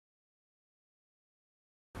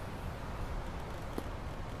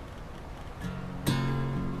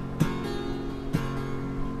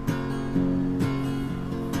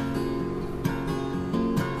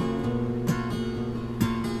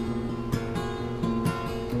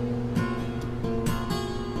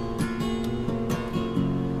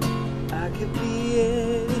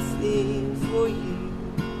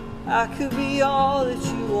I could be all that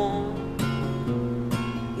you want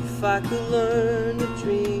if I could learn to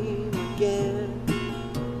dream again.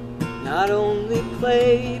 Not only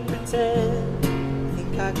play pretend,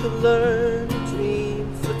 think I could learn to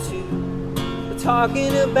dream for two. But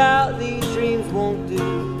talking about these dreams won't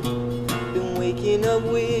do. Been waking up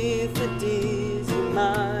with a dizzy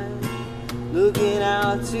mind, looking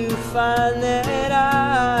out to find that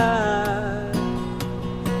I've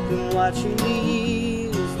been watching the years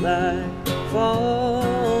like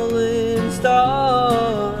falling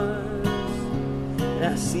stars. And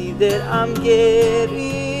I see that I'm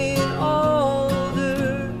getting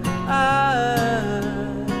older.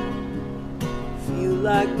 I feel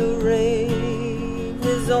like the rain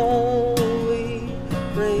has only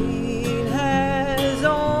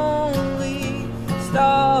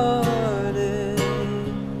started.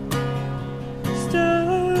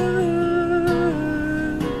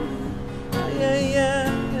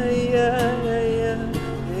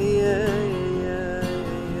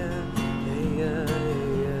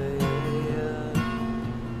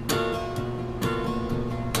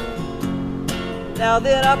 Now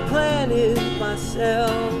that I planted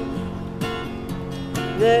myself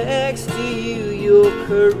next to you, your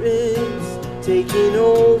currents taking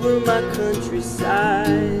over my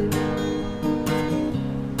countryside.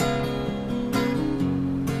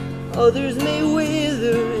 Others may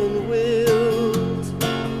wither and wilt,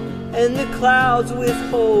 and the clouds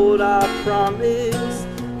withhold our promise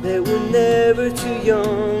that we're never too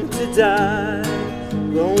young to die.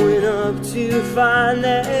 Growing up to find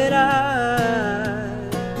that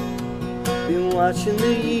I've been watching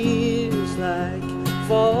the years like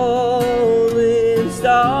falling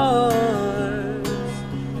stars.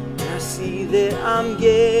 And I see that I'm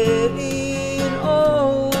getting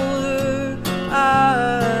older.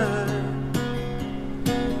 I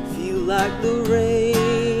feel like the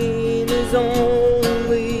rain has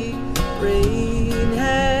only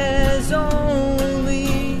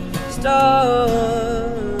started.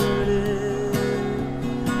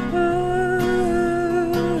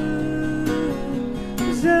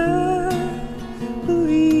 'Cause I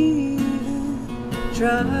believe in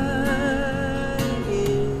trying,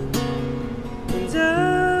 and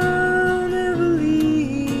I'll never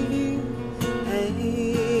leave you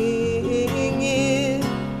hanging,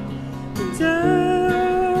 and I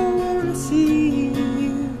wanna see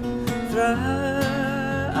you thriving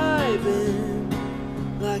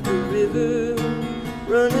like a river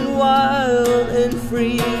running wild and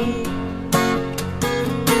free.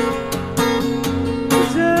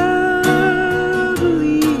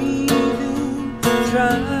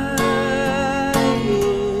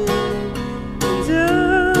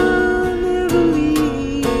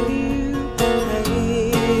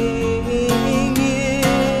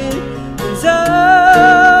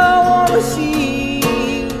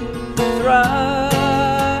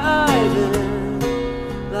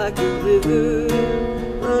 Like a river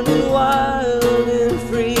running wild and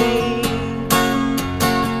free.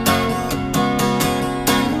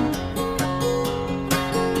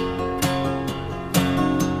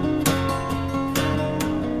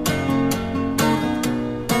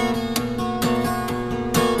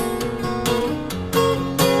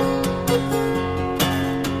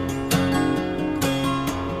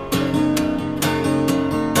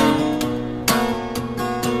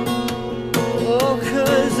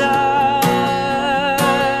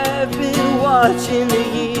 Watching the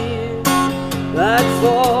years like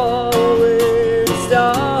falling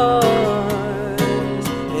stars,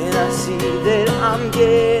 and I see that I'm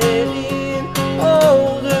getting